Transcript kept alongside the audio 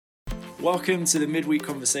Welcome to the Midweek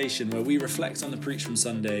Conversation, where we reflect on the preach from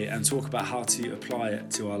Sunday and talk about how to apply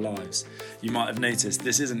it to our lives. You might have noticed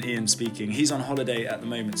this isn't Ian speaking. He's on holiday at the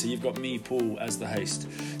moment, so you've got me, Paul, as the host.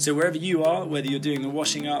 So wherever you are, whether you're doing the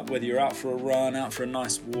washing up, whether you're out for a run, out for a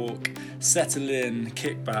nice walk, settle in,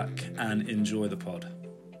 kick back and enjoy the pod.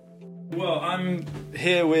 Well, I'm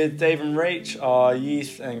here with Dave and Rach, our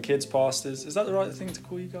youth and kids pastors. Is that the right thing to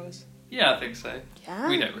call you guys? Yeah, I think so. Yeah.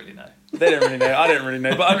 We don't really know. They don't really know. I don't really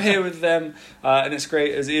know. But I'm here with them, and it's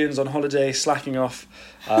great as Ian's on holiday, slacking off.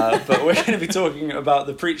 But we're going to be talking about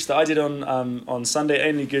the preach that I did on Sunday.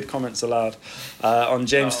 Only good comments allowed on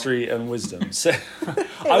James 3 and wisdom. So It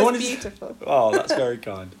was beautiful. Oh, that's very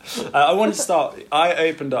kind. I wanted to start. I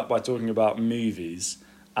opened up by talking about movies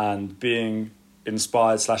and being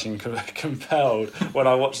inspired / compelled when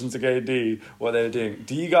I watched them to go do what they were doing.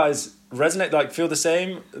 Do you guys resonate, like feel the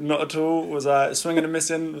same? Not at all? Was I swinging and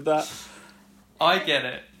missing with that? I get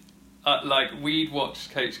it. Like, we'd watched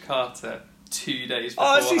Coach Carter 2 days before.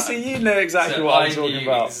 Oh, actually, so you know exactly so what I'm talking I knew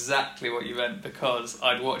about. exactly what you meant because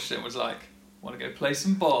I'd watched it and was like, want to go play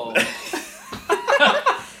some ball.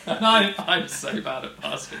 And I'm so bad at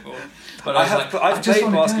basketball. But I've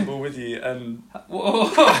played basketball with you, and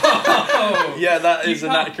yeah, that is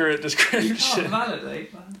an accurate description. You can't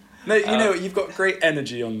validate, man. No, you know what? You've got great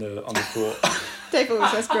energy on the court. Dave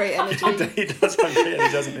always has great energy. He does have great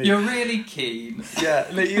energy, doesn't he? You're really keen. Yeah,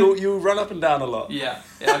 no, you'll run up and down a lot. Yeah,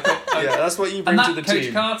 yeah, that's what you bring and to the Coach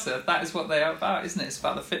team. Carter, that is what they are about, isn't it? It's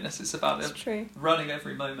about the fitness. It's about true. Running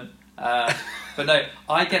every moment. But no,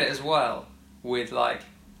 I get it as well with, like,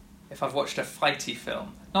 if I've watched a fighty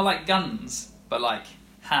film, not like guns, but like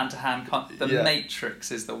hand-to-hand. The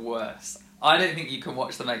Matrix is the worst. I don't think you can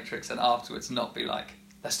watch The Matrix and afterwards not be like,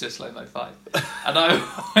 let's do a slow-mo fight. And I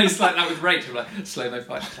always like that with Rachel, like, slow-mo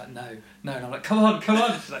fight. She's like, no. And I'm like, come on.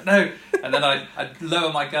 She's like, no. And then I'd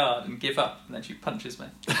lower my guard and give up, and then she punches me.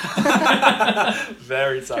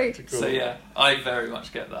 Very tactical. So yeah, I very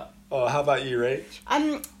much get that. Oh, how about you,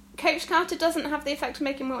 Rach? Coach Carter doesn't have the effect of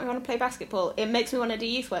making me want to play basketball. It makes me want to do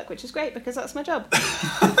youth work, which is great because that's my job.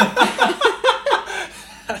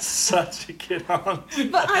 That's such a good answer.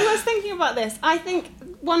 But I was thinking about this. I think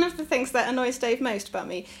one of the things that annoys Dave most about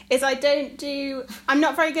me is I'm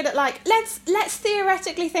not very good at, like, let's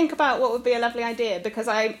theoretically think about what would be a lovely idea, because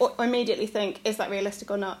I immediately think, is that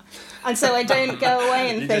realistic or not? And so I don't go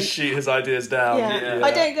away and think... You just shoot his ideas down. Yeah.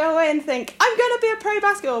 I don't go away and think, I'm going to be a pro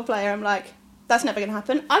basketball player. I'm like, that's never going to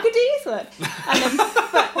happen. I could do youth work. And then,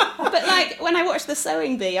 but like, when I watch the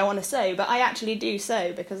sewing bee, I want to sew, but I actually do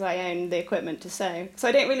sew because I own the equipment to sew. So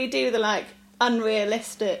I don't really do the, like,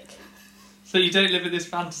 unrealistic... So you don't live in this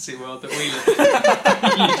fantasy world that we live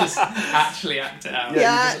in. You just actually act it out. Yeah,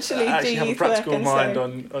 you actually have a youth practical work mind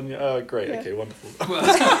and on your... Oh, great. Yeah. Okay, wonderful. Well,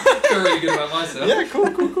 I feel really good about myself. Yeah,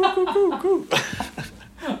 cool.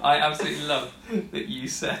 I absolutely love that you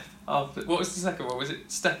said after... What was the second one? Was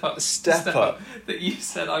it Step Up? Step Up. That you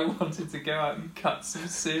said I wanted to go out and cut some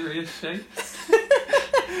serious shapes.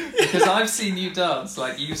 Because I've seen you dance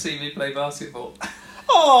like you've seen me play basketball.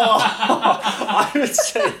 Oh, I would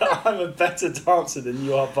say that I'm a better dancer than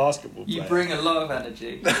you are basketball player. You bring a lot of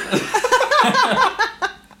energy.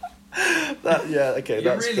 Okay,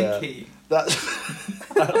 You're that's really fair. keen. That's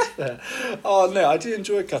fair. Oh no, I do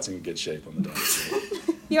enjoy cutting a good shape on the dance floor.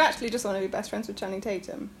 You actually just want to be best friends with Channing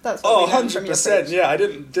Tatum. That's what we learned from your 100%. preach. Yeah, I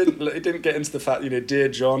didn't get into the fact, Dear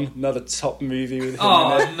John, another top movie with him in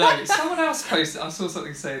Oh it. no! Someone else posted. I saw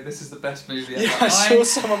something saying this is the best movie ever. Yeah, I saw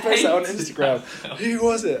someone post that on hated Instagram. that film. Who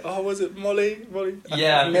was it? Oh, was it Molly?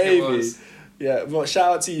 Yeah, I think maybe. it was. Yeah, well,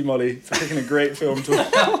 shout out to you, Molly, for picking a great film to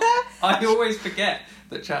watch. I always forget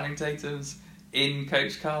that Channing Tatum's in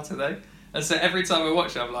Coach Carter though, and so every time I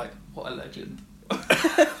watch it, I'm like, what a legend.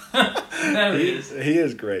 There he is. He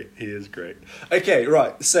is great. Okay,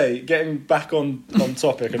 right. So getting back on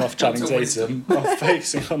topic and off Channing Tatum, off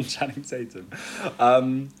focusing on Channing Tatum.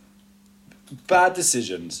 Bad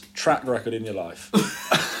decisions, track record in your life.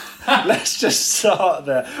 Let's just start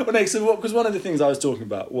there. Well, no, because one of the things I was talking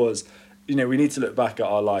about was, we need to look back at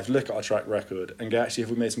our life, look at our track record, and go, actually,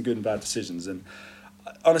 have we made some good and bad decisions? And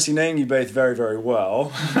honestly, knowing you both very, very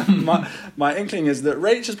well, my inkling is that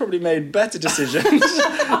Rach has probably made better decisions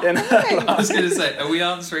in her life. I was going to say, are we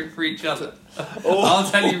answering for each other? I'll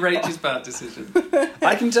tell you Rachel's bad decision.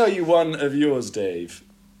 I can tell you one of yours, Dave.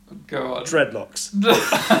 Go on. Dreadlocks.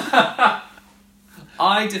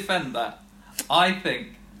 I defend that. I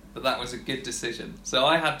think that was a good decision. So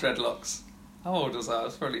I had dreadlocks. How old was I? I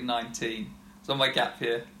was probably 19. I was on my gap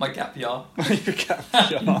year. You can't.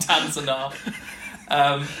 in Tanzania.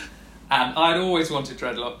 And I'd always wanted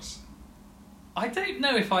dreadlocks. I don't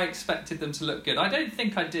know if I expected them to look good. I don't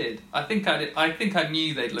think I did. I think I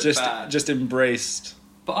knew they'd look bad. Just embraced.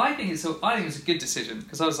 But I think it's a good decision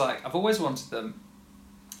because I was like, I've always wanted them.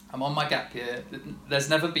 I'm on my gap year. There's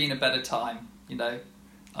never been a better time, you know.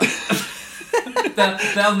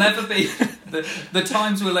 There'll never be. The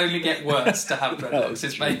times will only get worse to have dreadlocks.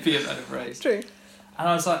 It's maybe a better phrase. True. And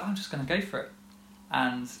I was like, I'm just going to go for it.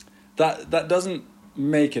 And that doesn't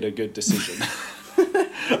make it a good decision.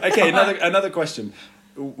 Okay, another question.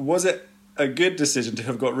 Was it a good decision to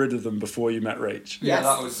have got rid of them before you met Rach? Yeah, Yes.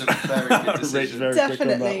 that was a very good decision. Very Definitely.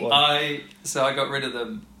 quick on that one. I got rid of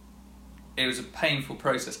them. It was a painful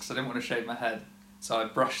process because I didn't want to shave my head, so I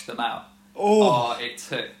brushed them out. Oh,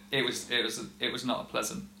 It was not a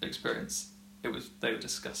pleasant experience. They were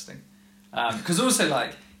disgusting. Because also,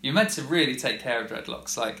 like, you're meant to really take care of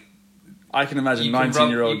dreadlocks. Like, I can imagine you can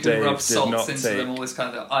 19-year-old Dave rub did salts not into take. them, all this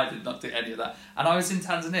kind of. I did not do any of that, and I was in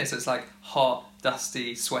Tanzania, so it's like hot,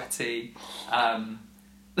 dusty, sweaty.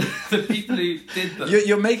 The people who did them.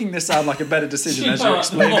 You're making this sound like a better decision You as know you what,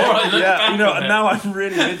 explain the more I it. look Yeah, back you know, on and it. now I'm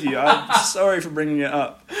really with you. I'm sorry for bringing it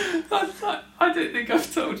up. I don't think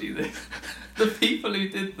I've told you this. The people who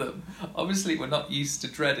did them obviously were not used to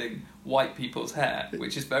dreading white people's hair,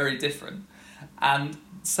 which is very different. And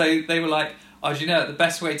so they were like, oh, do you know, the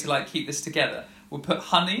best way to like keep this together, we'll put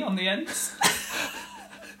honey on the ends.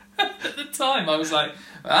 At the time, I was like,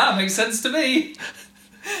 makes sense to me.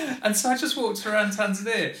 And so I just walked around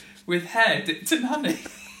Tanzania with hair dipped in honey.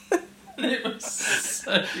 And it was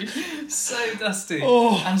so dusty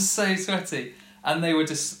and so sweaty. And they were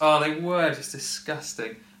just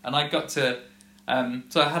disgusting. And I got to,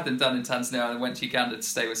 so I had them done in Tanzania and I went to Uganda to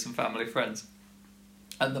stay with some family friends.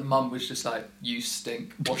 And the mum was just like, you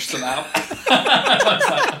stink, wash them out.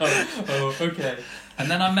 I was like, oh, okay.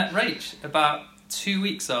 And then I met Rach about 2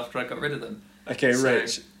 weeks after I got rid of them. Okay, So-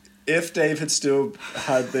 Rach, if Dave had still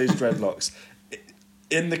had those dreadlocks,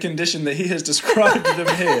 in the condition that he has described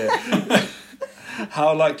them here,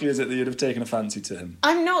 how likely is it that you'd have taken a fancy to him?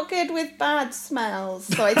 I'm not good with bad smells,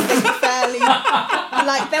 so I think fairly...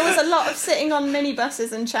 like, there was a lot of sitting on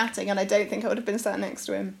minibuses and chatting, and I don't think I would have been sat next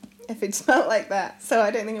to him if he'd smelt like that. So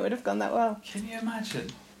I don't think it would have gone that well. Can you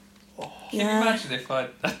imagine? Can Yeah. you imagine if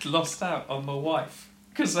I'd lost out on my wife?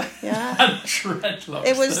 Because I Yeah. had dreadlocks.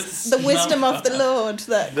 It was the wisdom of the Lord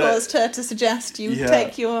that caused her to suggest you Yeah.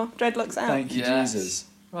 take your dreadlocks out. Thank you, Yes. Jesus.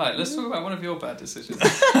 Right, let's talk about one of your bad decisions.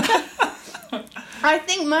 I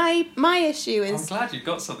think my issue I'm is... glad you've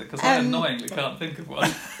got something, because I Um, annoyingly can't think of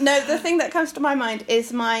one. No, the thing that comes to my mind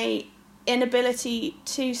is my inability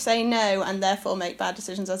to say no and therefore make bad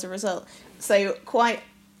decisions as a result. So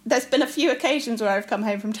there's been a few occasions where I've come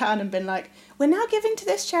home from town and been like, we're now giving to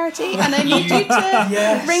this charity and I need you to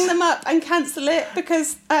Yes. ring them up and cancel it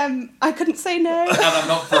because I couldn't say no. And I'm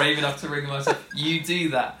not brave enough to ring them myself. You do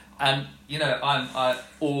that. And, you know, I'm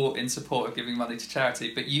all in support of giving money to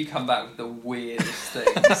charity, but you come back with the weirdest things.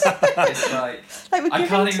 It's like Like we're I giving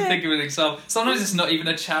can't to... even think of an example. Sometimes it's not even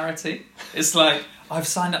a charity. It's like, I've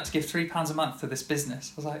signed up to give £3 a month to this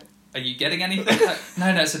business. I was like, are you getting anything? Like,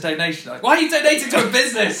 no, it's a donation. Like, why are you donating to a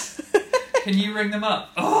business? Can you ring them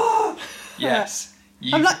up? Oh, yes.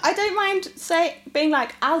 I'm like, I don't mind being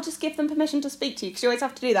like, I'll just give them permission to speak to you, because you always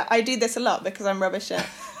have to do that. I do this a lot because I'm rubbish at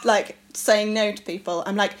like saying no to people.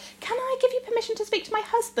 I'm like, can I give you permission to speak to my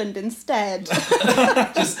husband instead?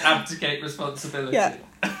 Just abdicate responsibility. Yeah.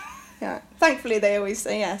 Yeah. Thankfully, they always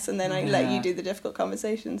say yes, and then I let Yeah. you do the difficult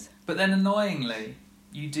conversations. But then annoyingly,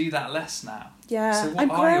 you do that less now. Yeah, So what I'm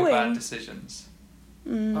are your bad growing. decisions?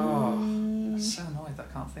 Mm, Oh, I'm so annoyed that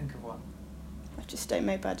I can't think of one. I just don't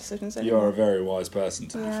make bad decisions You're a anymore. very wise person,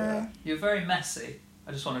 to be Yeah. fair. You're very messy.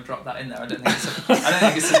 I just want to drop that in there. I don't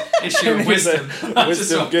think it's an issue of wisdom. I just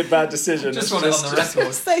Wisdom, want, good, bad decision. just want it on the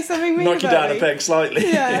record. Say something mean Knock you about down a me. peg slightly.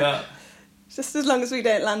 Yeah. Yeah. Just as long as we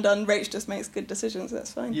don't land on Rach just makes good decisions,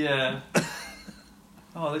 that's fine. Yeah.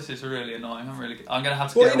 Oh, this is really annoying. I'm going to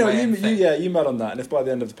have to Well, get you know, away and think. you mull on that, and if by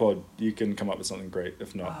the end of the pod you can come up with something great,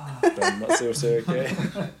 if not, then that's also okay.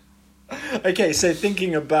 Okay, so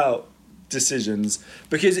thinking about decisions,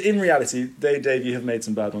 because in reality, Dave, you have made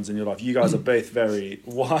some bad ones in your life. You guys are both very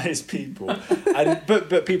wise people, and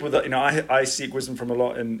but people that, you know, I seek wisdom from a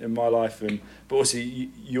lot in my life, but also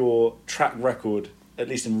your track record, at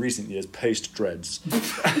least in recent years, post dreads,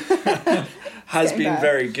 has been bad.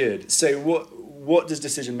 very good. So what does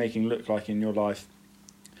decision making look like in your life?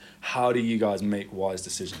 How do you guys make wise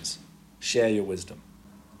decisions? Share your wisdom.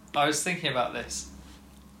 I was thinking about this.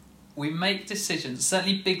 We make decisions,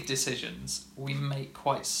 certainly big decisions, we make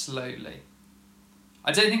quite slowly.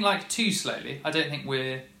 I don't think too slowly. I don't think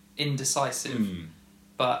we're indecisive.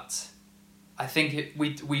 But I think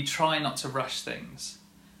we try not to rush things,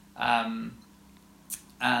 and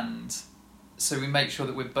so we make sure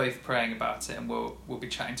that we're both praying about it, and we'll be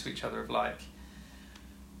chatting to each other of like,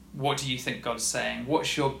 what do you think God's saying?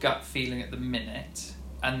 What's your gut feeling at the minute?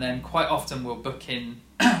 And then quite often we'll book in,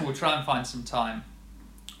 we'll try and find some time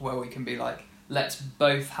where we can be like, let's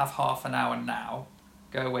both have half an hour now,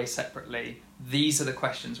 go away separately. These are the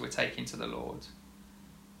questions we're taking to the Lord.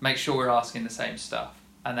 Make sure we're asking the same stuff,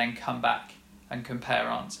 and then come back and compare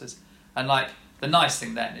answers. And like, the nice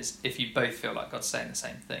thing then is if you both feel like God's saying the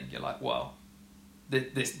same thing, you're like, well,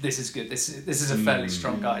 this is good. This is a fairly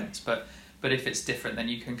strong guidance. But if it's different, then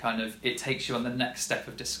you can it takes you on the next step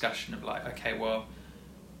of discussion of like, okay, well,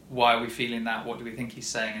 why are we feeling that? What do we think he's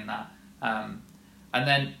saying in that? And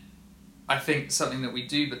then I think something that we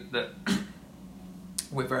do that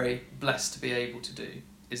we're very blessed to be able to do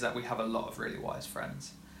is that we have a lot of really wise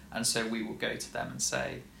friends. And so we will go to them and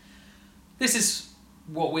say, this is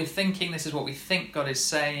what we're thinking, this is what we think God is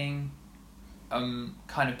saying,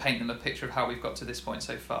 kind of paint them a picture of how we've got to this point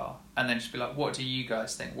so far, and then just be like, what do you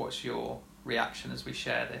guys think? What's your reaction as we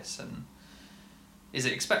share this? And is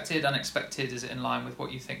it expected, unexpected? Is it in line with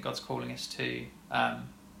what you think God's calling us to?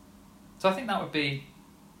 So I think that would be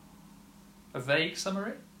a vague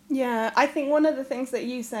summary. Yeah, I think one of the things that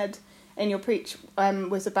you said in your preach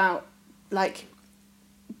was about like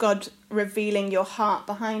God revealing your heart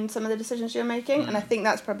behind some of the decisions you're making, and I think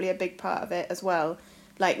that's probably a big part of it as well.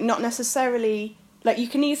 Like, not necessarily, like, you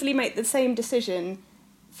can easily make the same decision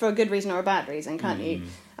for a good reason or a bad reason, can't you?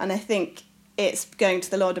 And I think it's going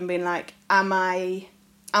to the Lord and being like, am I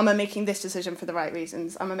making this decision for the right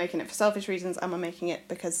reasons? Am I making it for selfish reasons? Am I making it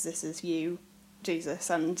because this is you, Jesus,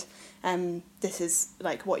 and this is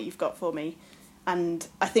like what you've got for me? And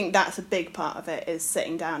I think that's a big part of it, is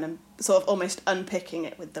sitting down and sort of almost unpicking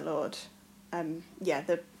it with the Lord.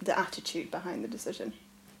 The attitude behind the decision.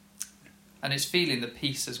 And it's feeling the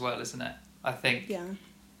peace as well, isn't it? I think. Yeah.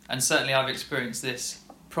 And certainly I've experienced this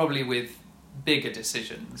probably with bigger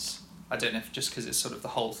decisions. I don't know if just because it's sort of the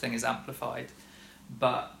whole thing is amplified,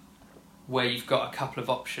 but where you've got a couple of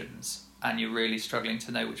options and you're really struggling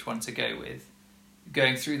to know which one to go with,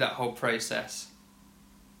 going through that whole process,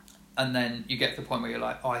 and then you get to the point where you're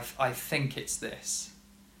like, oh, I think it's this,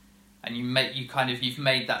 and you've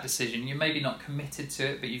made that decision. You're maybe not committed to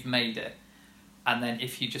it, but you've made it. And then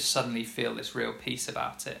if you just suddenly feel this real peace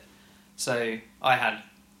about it. So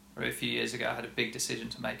a few years ago, I had a big decision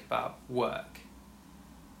to make about work,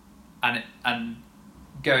 and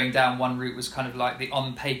going down one route was kind of like the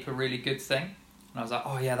on paper really good thing, and I was like,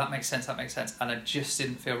 oh yeah, that makes sense, and I just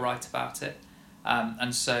didn't feel right about it,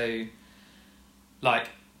 and so like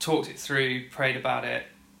talked it through, prayed about it,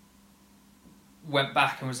 went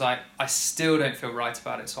back and was like, I still don't feel right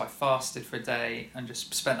about it, so I fasted for a day and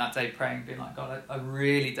just spent that day praying, being like, God, I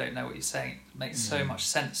really don't know what you're saying. It makes so much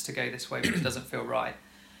sense to go this way, but it doesn't feel right.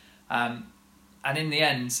 And in the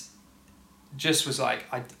end, just was like,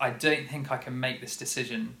 I don't think I can make this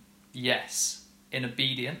decision yes in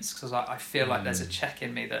obedience, because I feel like there's a check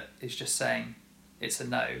in me that is just saying it's a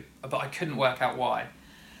no, but I couldn't work out why.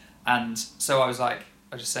 And so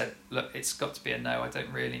I just said, look, it's got to be a no. I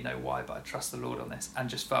don't really know why, but I trust the Lord on this, and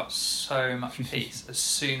just felt so much peace as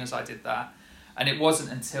soon as I did that. And it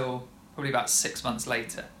wasn't until probably about 6 months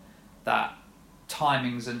later that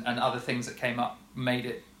timings and other things that came up made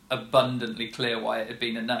it abundantly clear why it had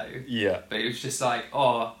been a no. Yeah. But it was just like,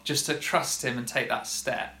 just to trust him and take that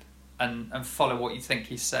step and follow what you think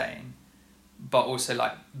he's saying. But also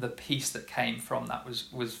like the peace that came from that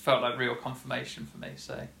was felt like real confirmation for me.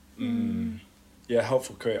 So. Yeah, a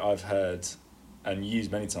helpful quote I've heard and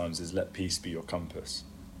used many times is let peace be your compass.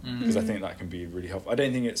 Because I think that can be really helpful. I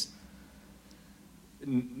don't think it's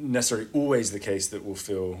necessarily always the case that we'll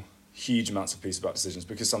feel huge amounts of peace about decisions,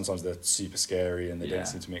 because sometimes they're super scary and they don't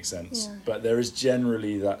seem to make sense. Yeah. But there is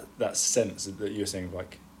generally that sense that you're saying,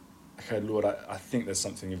 like, okay, Lord, I think there's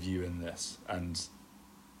something of you in this, and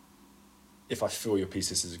if I feel your peace,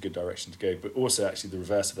 this is a good direction to go. But also actually the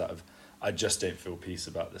reverse of that, of I just don't feel peace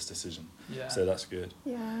about this decision. Yeah. So that's good.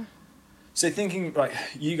 Yeah. So thinking, like,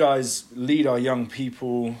 you guys lead our young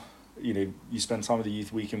people, you spend time with the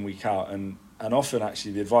youth week in, week out, and often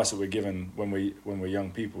actually the advice that we're given when we're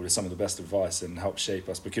young people is some of the best advice and helps shape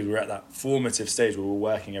us, because we're at that formative stage where we're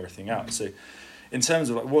working everything out. So in terms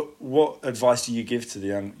of like, what advice do you give to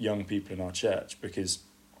the young people in our church? Because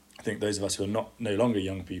I think those of us who are no longer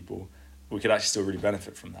young people, we could actually still really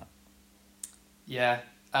benefit from that. Yeah.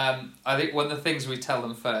 I think one of the things we tell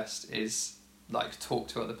them first is like talk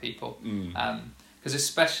to other people, because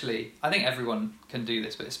especially, I think everyone can do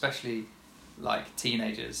this, but especially like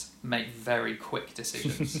teenagers make very quick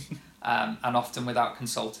decisions. and often without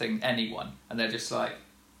consulting anyone, and they're just like,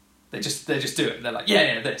 they just do it. They're like,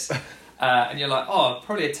 yeah, this, and you're like, oh,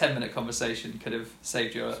 probably a 10-minute conversation could have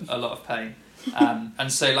saved you a lot of pain.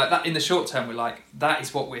 And so like that in the short term, we're like, that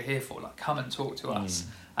is what we're here for. Like, come and talk to us.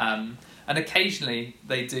 And occasionally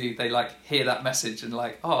they like hear that message and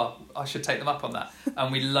like, oh, I should take them up on that.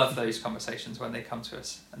 And we love those conversations when they come to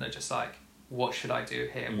us and they're just like, what should I do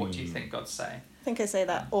here? What do you think God's saying? I think I say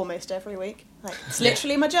that almost every week. Like, it's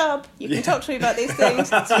literally my job. You can talk to me about these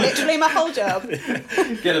things. It's literally my whole job.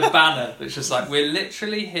 Get a banner that's just like, we're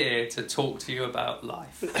literally here to talk to you about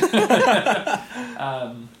life.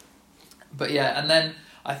 But yeah, and then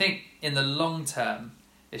I think in the long term,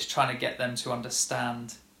 it's trying to get them to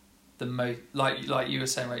understand like you were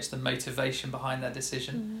saying, Rach, the motivation behind their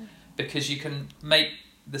decision, because you can make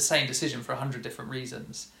the same decision for 100 different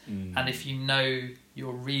reasons, and if you know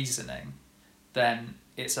your reasoning, then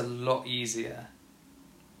it's a lot easier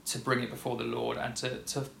to bring it before the Lord and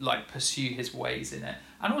to like pursue His ways in it,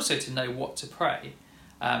 and also to know what to pray.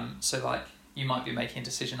 So like you might be making a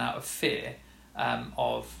decision out of fear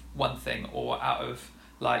of one thing, or out of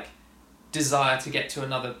like desire to get to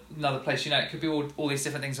another place. You know, it could be all these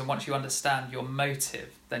different things, and once you understand your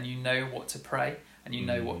motive, then you know what to pray and you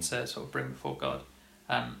know what to sort of bring before God.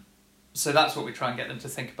 So that's what we try and get them to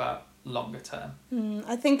think about longer term.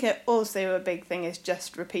 I think it also a big thing is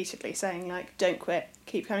just repeatedly saying like, don't quit,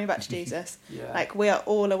 keep coming back to Jesus. Like, we are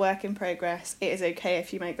all a work in progress. It is okay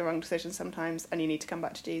if you make the wrong decision sometimes and you need to come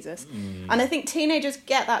back to Jesus. And I think teenagers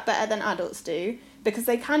get that better than adults do, because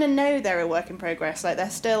they kind of know they're a work in progress. Like, they're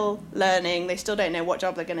still learning, they still don't know what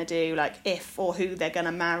job they're going to do, like if or who they're going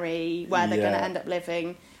to marry, where they're going to end up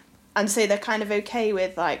living. And so they're kind of okay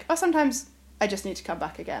with like, oh, sometimes I just need to come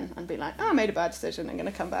back again and be like, oh, I made a bad decision, I'm going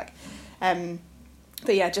to come back.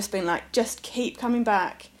 But yeah, just being like, just keep coming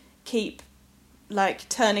back, keep like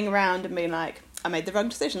turning around and being like, I made the wrong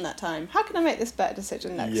decision that time. How can I make this better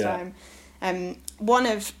decision next time? One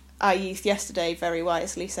of our youth yesterday very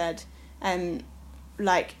wisely said,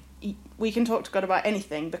 like, we can talk to God about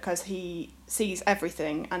anything because He sees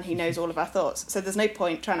everything and He knows all of our thoughts. So there's no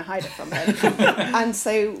point trying to hide it from Him. And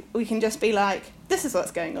so we can just be like, this is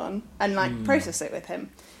what's going on, and like process it with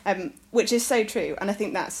Him, which is so true. And I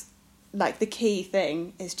think that's like the key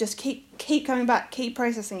thing, is just keep coming back, keep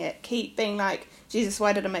processing it, keep being like, Jesus,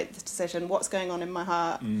 why did I make this decision? What's going on in my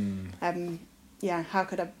heart? How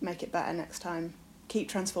could I make it better next time? Keep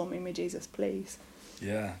transforming me, Jesus, please.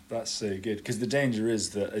 Yeah, that's so good. Because the danger is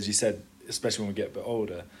that, as you said, especially when we get a bit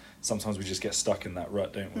older, sometimes we just get stuck in that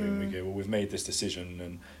rut, don't we? And we go, well, we've made this decision,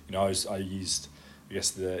 and you know, I used, I guess,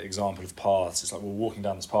 the example of paths. It's like we're walking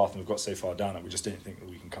down this path and we've got so far down it, we just don't think that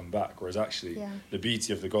we can come back. Whereas actually, the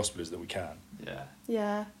beauty of the gospel is that we can.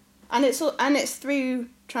 Yeah, and it's through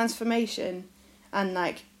transformation, and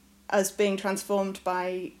like us being transformed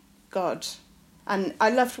by God. And I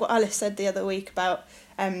loved what Alice said the other week about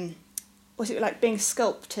was it like being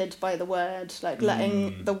sculpted by the word, like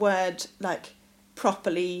letting the word like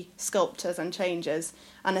properly sculpt us and change us.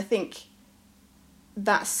 And I think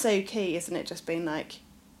that's so key, isn't it? Just being like,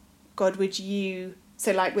 God, would you,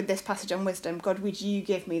 so like with this passage on wisdom, God, would you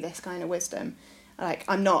give me this kind of wisdom? Like,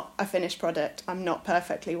 I'm not a finished product, I'm not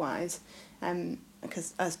perfectly wise,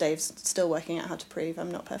 because as Dave's still working out how to prove,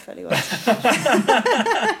 I'm not perfectly wise.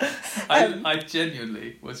 I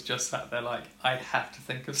genuinely was just sat there like, I have to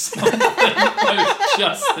think of something. I was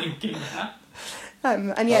just thinking that.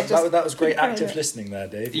 And yeah, that was great active listening there,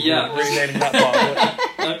 Dave. You were really nailing that part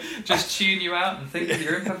of it. Just tune you out and think of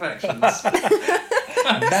your imperfections.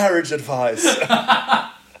 Marriage advice.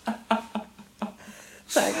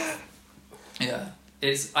 Thanks. Yeah,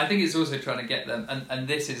 I think it's also trying to get them, and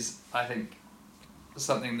this is, I think,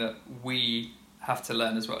 something that we have to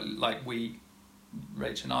learn as well, like we,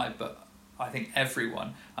 Rach and I, but I think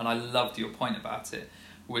everyone, and I loved your point about it,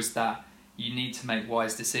 was that you need to make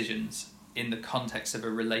wise decisions in the context of a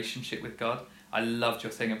relationship with God. I loved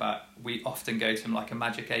your thing about, we often go to Him like a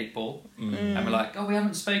magic 8 ball, and we're like, oh, we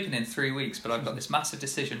haven't spoken in 3 weeks, but I've got this massive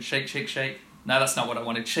decision, shake, shake, shake. No, that's not what I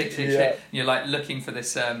wanted, shake, shake, shake. And you're like looking for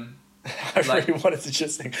this... I really wanted to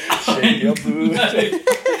just think, shake your booty.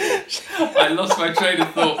 I lost my train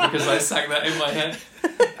of thought because I sang that in my head.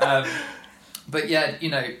 But yeah, you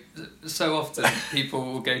know, so often people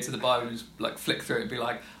will go to the Bible and just like flick through it and be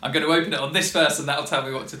like, I'm going to open it on this verse and that'll tell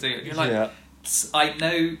me what to do. And you're like,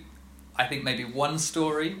 I think maybe one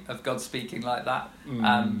story of God speaking like that,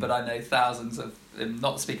 but I know thousands of Him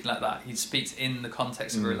not speaking like that. He speaks in the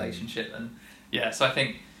context of a relationship. And yeah, so I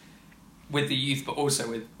think with the youth, but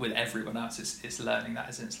also with everyone else, it's learning that,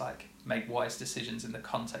 isn't it? It's like, make wise decisions in the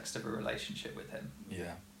context of a relationship with Him.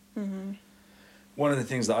 Yeah. one of the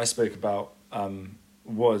things that I spoke about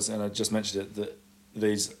was, and I just mentioned it, that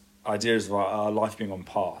these ideas of our life being on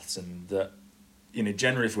paths, and that, you know,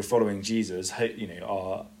 generally if we're following Jesus, you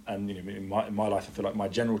know, in my life, I feel like my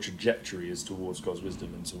general trajectory is towards God's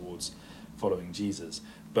wisdom and towards following Jesus.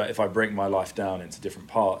 But if I break my life down into different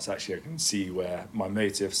parts, actually I can see where my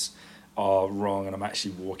motives are wrong, and I'm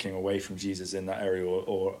actually walking away from Jesus in that area,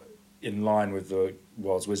 or in line with the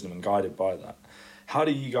world's wisdom and guided by that. How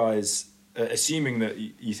do you guys, assuming that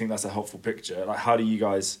you think that's a helpful picture, like how do you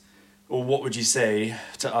guys, or what would you say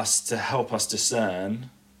to us to help us discern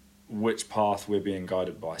which path we're being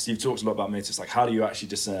guided by? So you've talked a lot about motives, like how do you actually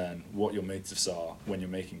discern what your motives are when you're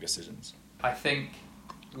making decisions? I think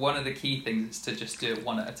one of the key things is to just do it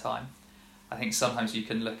one at a time. I think sometimes you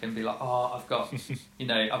can look and be like, oh, I've got, you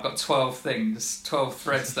know, I've got 12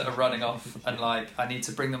 threads that are running off, and like I need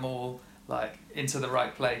to bring them all like into the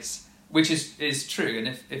right place, which is true.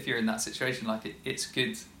 And if you're in that situation, like it's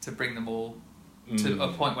good to bring them all to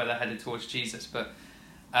a point where they're headed towards Jesus. But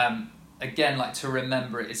again, like to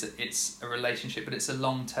remember it's a relationship, but it's a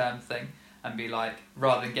long-term thing, and be like,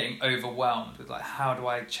 rather than getting overwhelmed with like, how do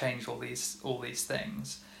I change all these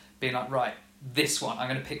things, being like, right, this one, I'm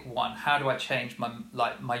going to pick one. How do I change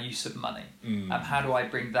my use of money? How do I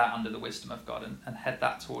bring that under the wisdom of God and head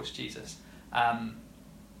that towards Jesus? And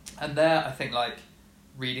there, I think like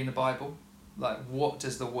reading the Bible, like what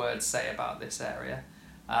does the Word say about this area?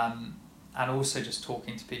 And also just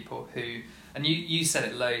talking to people who, and you said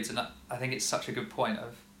it loads, and I think it's such a good point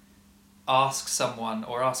of ask someone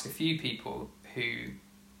or ask a few people who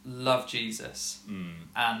love Jesus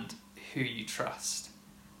and who you trust,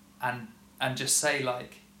 and just say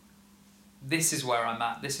like, this is where I'm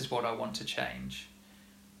at, this is what I want to change.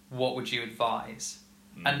 What would you advise?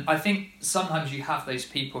 And I think sometimes you have those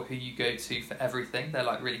people who you go to for everything. They're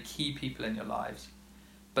like really key people in your lives.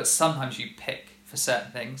 But sometimes you pick for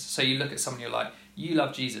certain things. So you look at someone, you're like, you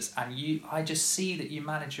love Jesus, and I just see that you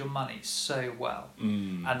manage your money so well.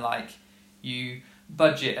 And like you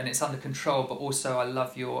budget and it's under control, but also I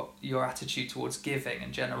love your attitude towards giving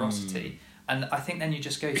and generosity. And I think then you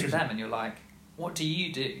just go to them and you're like, what do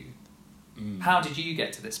you do? How did you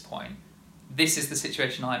get to this point? This is the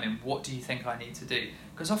situation I'm in. What do you think I need to do?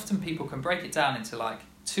 Because often people can break it down into like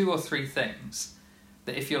 2 or 3 things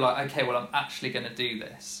that if you're like, okay, well, I'm actually going to do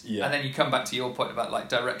this. Yeah. And then you come back to your point about like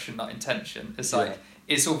direction, not intention. It's like,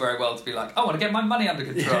 it's all very well to be like, I want to get my money under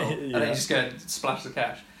control. And then you just go and splash the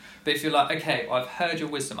cash. But if you're like, okay, well, I've heard your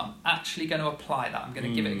wisdom. I'm actually going to apply that. I'm going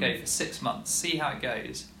to give it a go for 6 months, see how it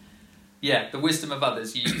goes. Yeah, the wisdom of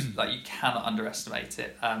others, you cannot underestimate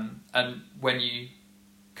it. And when you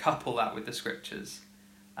couple that with the scriptures,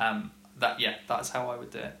 that's how I would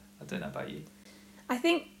do it. I don't know about you. I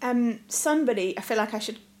think somebody, I feel like I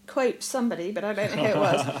should quote somebody, but I don't know who it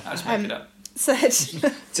was. I'll just make it up. Said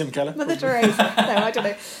Tim Keller? Mother Teresa. No, I don't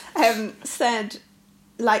know. Said,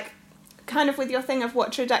 like, kind of with your thing of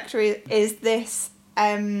what trajectory is this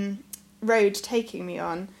road taking me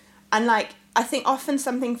on? And like, I think often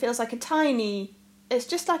something feels like it's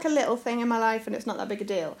just like a little thing in my life and it's not that big a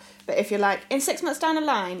deal. But if you're like, in 6 months down the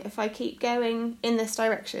line, if I keep going in this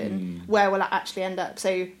direction, where will I actually end up?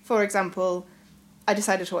 So, for example, I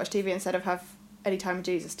decided to watch TV instead of have any time with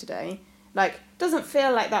Jesus today. Like, doesn't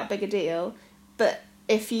feel like that big a deal, but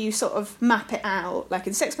if you sort of map it out, like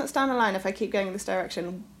in 6 months down the line, if I keep going in this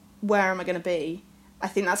direction, where am I going to be? I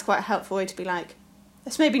think that's quite a helpful way to be like,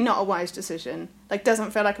 it's maybe not a wise decision. Like,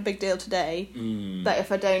 doesn't feel like a big deal today, but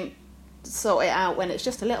if I don't sort it out when it's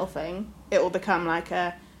just a little thing, it will become like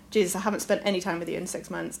Jesus, I haven't spent any time with you in 6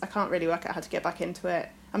 months. I can't really work out how to get back into it.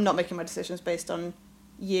 I'm not making my decisions based on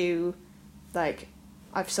you. Like,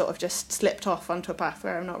 I've sort of just slipped off onto a path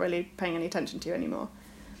where I'm not really paying any attention to you anymore.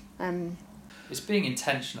 It's being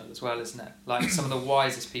intentional as well, isn't it? Like, some of the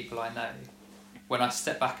wisest people I know, when I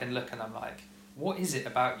step back and look and I'm like, what is it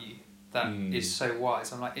about you that is so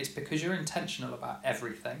wise? I'm like, it's because you're intentional about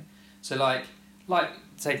everything. So like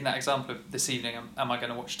taking that example of this evening, am I going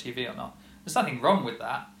to watch TV or not? There's nothing wrong with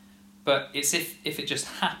that, but it's if it just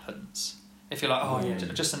happens. If you're like, oh yeah,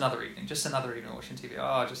 just another evening watching TV. Oh,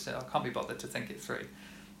 I can't be bothered to think it through.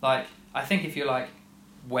 Like, I think if you're like,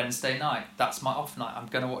 Wednesday night, that's my off night, I'm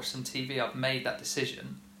going to watch some TV, I've made that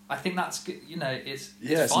decision. I think that's good, you know, it's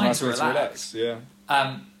fine nice to relax. Yeah.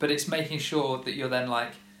 But it's making sure that you're then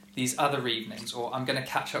like, these other evenings, or I'm going to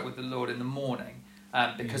catch up with the Lord in the morning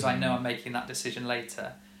because I know I'm making that decision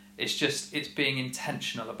later. It's being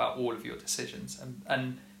intentional about all of your decisions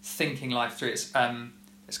and thinking life through. It's kind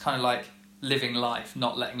of like living life,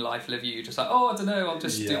 not letting life live you. Just like, I don't know, I'll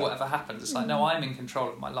just do whatever happens. It's like, no, I'm in control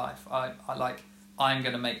of my life. I'm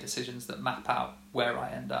going to make decisions that map out where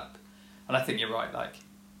I end up. And I think you're right, like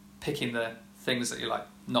picking the things that you're like,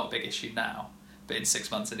 not a big issue now, but in 6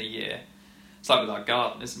 months, in a year. It's like with our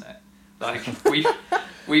garden, isn't it? Like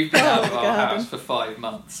we've been out of our house for 5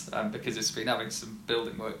 months because it's been having some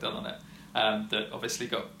building work done on it that obviously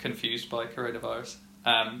got confused by coronavirus.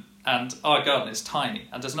 And our garden is tiny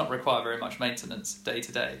and does not require very much maintenance day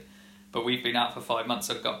to day. But we've been out for 5 months,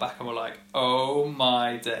 so got back and we're like, oh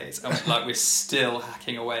my days. And we're still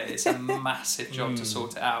hacking away. It's a massive job to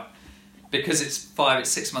sort it out. Because it's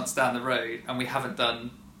 6 months down the road and we haven't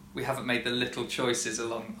made the little choices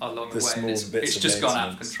along the way. It's just gone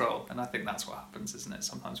out of control. And I think that's what happens, isn't it,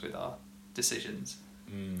 sometimes with our decisions.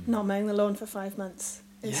 Not mowing the lawn for 5 months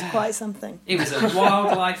is quite something. It was a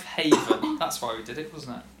wildlife haven. That's why we did it,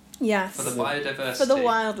 wasn't it? Yes. For the biodiversity. For the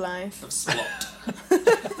wildlife. Of Slot.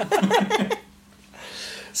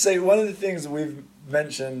 So one of the things that we've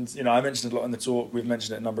mentioned, I mentioned a lot in the talk, we've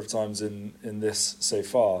mentioned it a number of times in this so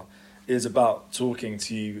far, is about talking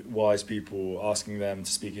to wise people, asking them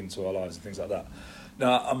to speak into our lives and things like that.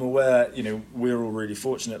 Now, I'm aware, we're all really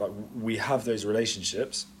fortunate, like we have those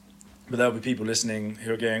relationships, but there'll be people listening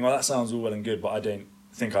who are going, well, that sounds all well and good, but I don't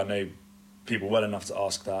think I know people well enough to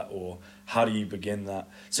ask that, or how do you begin that?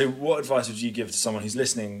 So what advice would you give to someone who's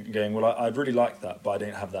listening and going, well, I'd really like that, but I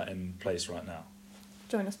don't have that in place right now?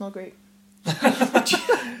 Join a small group.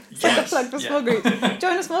 Yes. Plug for small group.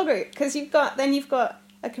 Join a small group, because you've got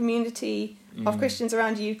a community of Christians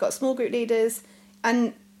around you. You've got small group leaders,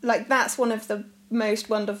 and like that's one of the most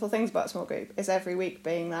wonderful things about small group is every week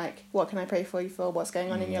being like, what can I pray for you for? What's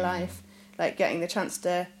going on in your life? Like getting the chance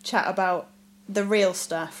to chat about the real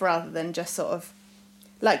stuff rather than just sort of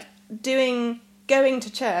like going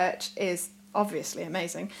to church is obviously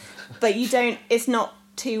amazing, but it's not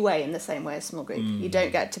two-way in the same way as small group. You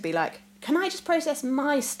don't get to be like, can I just process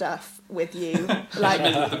my stuff with you? Like in the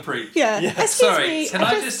middle of the preach. Yeah. Sorry, me, can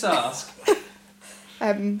I just ask?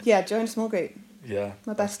 Join a small group. Yeah.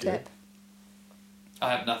 My best tip.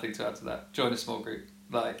 I have nothing to add to that. Join a small group.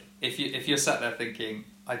 Like if you're sat there thinking,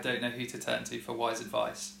 I don't know who to turn to for wise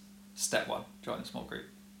advice, step one, join a small group.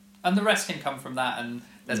 And the rest can come from that, and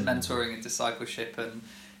there's mentoring and discipleship and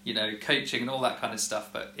coaching and all that kind of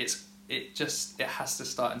stuff, but it has to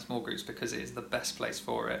start in small groups because it is the best place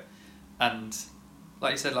for it. And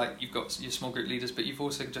like you said, like you've got your small group leaders, but you've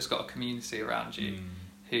also just got a community around you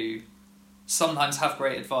who sometimes have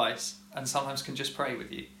great advice and sometimes can just pray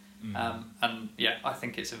with you. I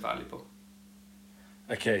think it's invaluable.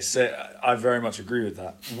 Okay, so I very much agree with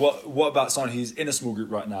that. What about someone who's in a small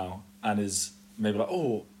group right now and is maybe like,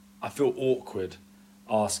 oh, I feel awkward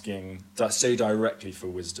asking, say directly for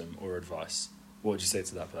wisdom or advice? What would you say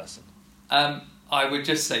to that person? I would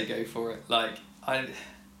just say go for it. Like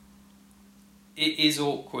it is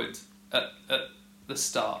awkward at the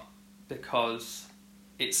start because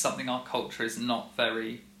it's something our culture is not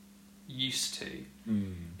very used to,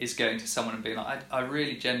 is going to someone and being like, I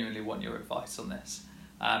really genuinely want your advice on this.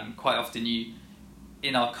 Quite often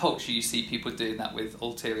in our culture you see people doing that with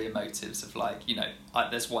ulterior motives of like,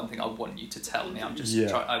 there's one thing I want you to tell me,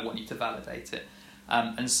 I want you to validate it.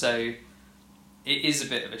 And so it is a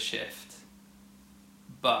bit of a shift,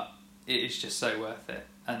 but it is just so worth it.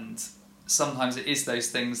 And sometimes it is those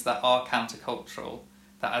things that are countercultural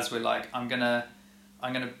that as we're like, I'm gonna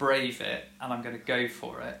brave it and I'm gonna go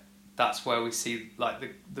for it, that's where we see like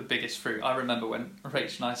the biggest fruit. I remember when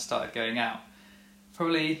Rachel and I started going out,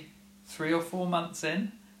 probably 3 or 4 months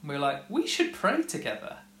in, and we were like, we should pray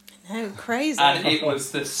together. No, crazy. And it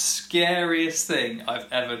was the scariest thing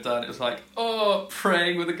I've ever done. It was like,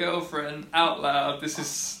 praying with a girlfriend out loud. This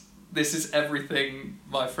is everything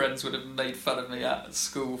my friends would have made fun of me at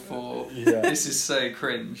school for. Yeah. This is so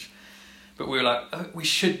cringe. But we were like, we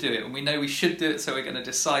should do it, and we know we should do it, so we're going to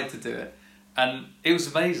decide to do it. And it was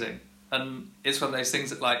amazing. And it's one of those things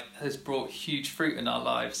that like has brought huge fruit in our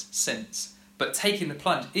lives since. But taking the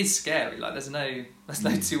plunge is scary. Like there's no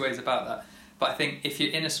two ways about that. But I think if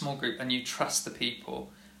you're in a small group and you trust the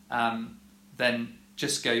people, then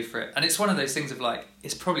just go for it. And it's one of those things of like,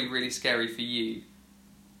 it's probably really scary for you.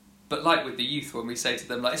 But like with the youth, when we say to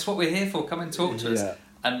them, like, it's what we're here for, come and talk to us.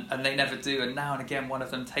 And they never do. And now and again, one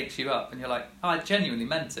of them takes you up and you're like, I genuinely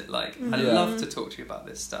meant it. Like, I love to talk to you about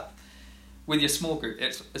this stuff. With your small group,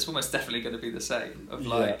 it's almost definitely going to be the same. Of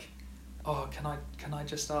like, can I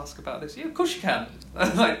just ask about this? Yeah, of course you can.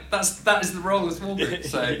 Like that is the role of a small group.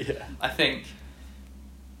 So I think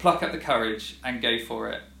pluck up the courage and go for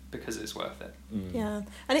it because it's worth it. Yeah,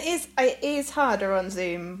 and it is harder on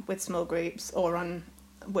Zoom with small groups or on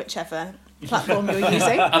whichever platform you're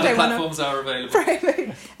using. Other platforms are available.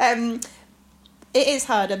 It is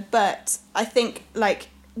harder, but I think like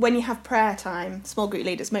when you have prayer time, small group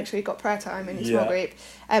leaders, make sure you've got prayer time in your small Yeah.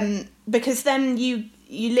 group, because then you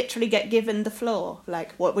literally get given the floor.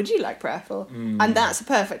 Like, what would you like prayer for? And that's a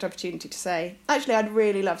perfect opportunity to say, actually, I'd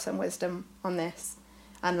really love some wisdom on this.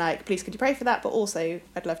 And like, please could you pray for that? But also,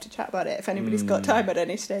 I'd love to chat about it if anybody's got time at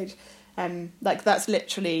any stage. Like, that's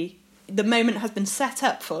literally, the moment has been set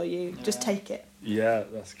up for you. Yeah. Just take it. Yeah,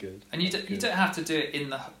 that's good. And you don't have to do it in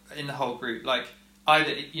the whole group. Like,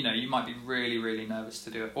 either, you know, you might be really, really nervous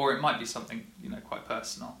to do it, or it might be something, you know, quite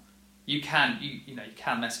personal. You can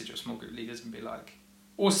message your small group leaders and be like,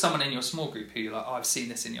 or someone in your small group who you're like, oh, I've seen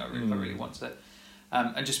this in your group, I really want to,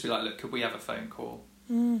 and just be like, look, could we have a phone call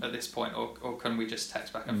at this point, or can we just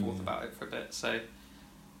text back and forth about it for a bit? So,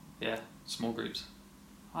 yeah, small groups.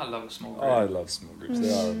 I love a small group. Oh, I love small groups.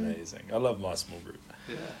 They are amazing. I love my small group.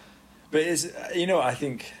 Yeah. But it's, you know, I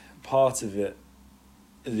think part of it,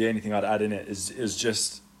 the only thing I'd add in it is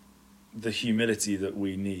just the humility that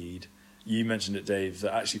we need. You mentioned it, Dave,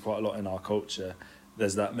 that actually quite a lot in our culture,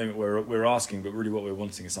 there's that moment where we're asking, but really what we're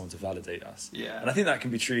wanting is someone to validate us. Yeah. And I think that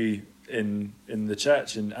can be true in the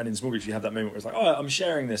church and in small groups. You have that moment where it's like, oh, I'm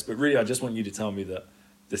sharing this, but really I just want you to tell me that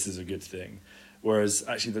this is a good thing. Whereas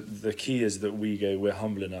actually the key is that we're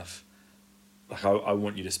humble enough. Like, I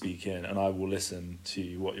want you to speak in, and I will listen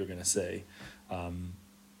to what you're going to say,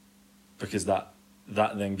 because that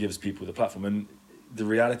then gives people the platform. And the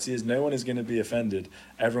reality is, no one is going to be offended.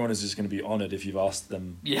 Everyone is just going to be honoured if you've asked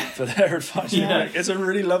them for their advice. Yeah. Like, it's a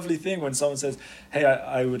really lovely thing when someone says, "Hey,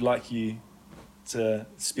 I would like you to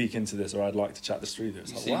speak into this, or I'd like to chat this through."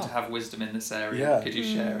 This. You Like, seem wow. to have wisdom in this area. Yeah. Could you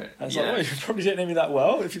share it? And it's like, well, you probably don't know me that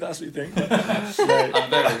well, if that's what you think. But, I'm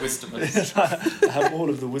very wisdomless. I have all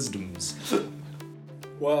of the wisdoms.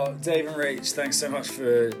 Well, Dave and Rach, thanks so much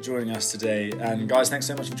for joining us today. And guys, thanks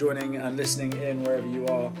so much for joining and listening in wherever you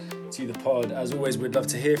are to the pod. As always, we'd love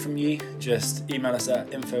to hear from you. Just email us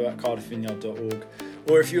at info@cardiffvineyard.org.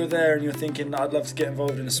 Or if you're there and you're thinking, I'd love to get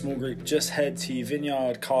involved in a small group, just head to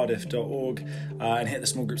vineyardcardiff.org and hit the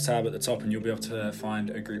small groups tab at the top, and you'll be able to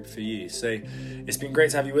find a group for you. So it's been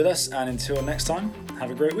great to have you with us. And until next time,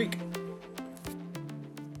 have a great week.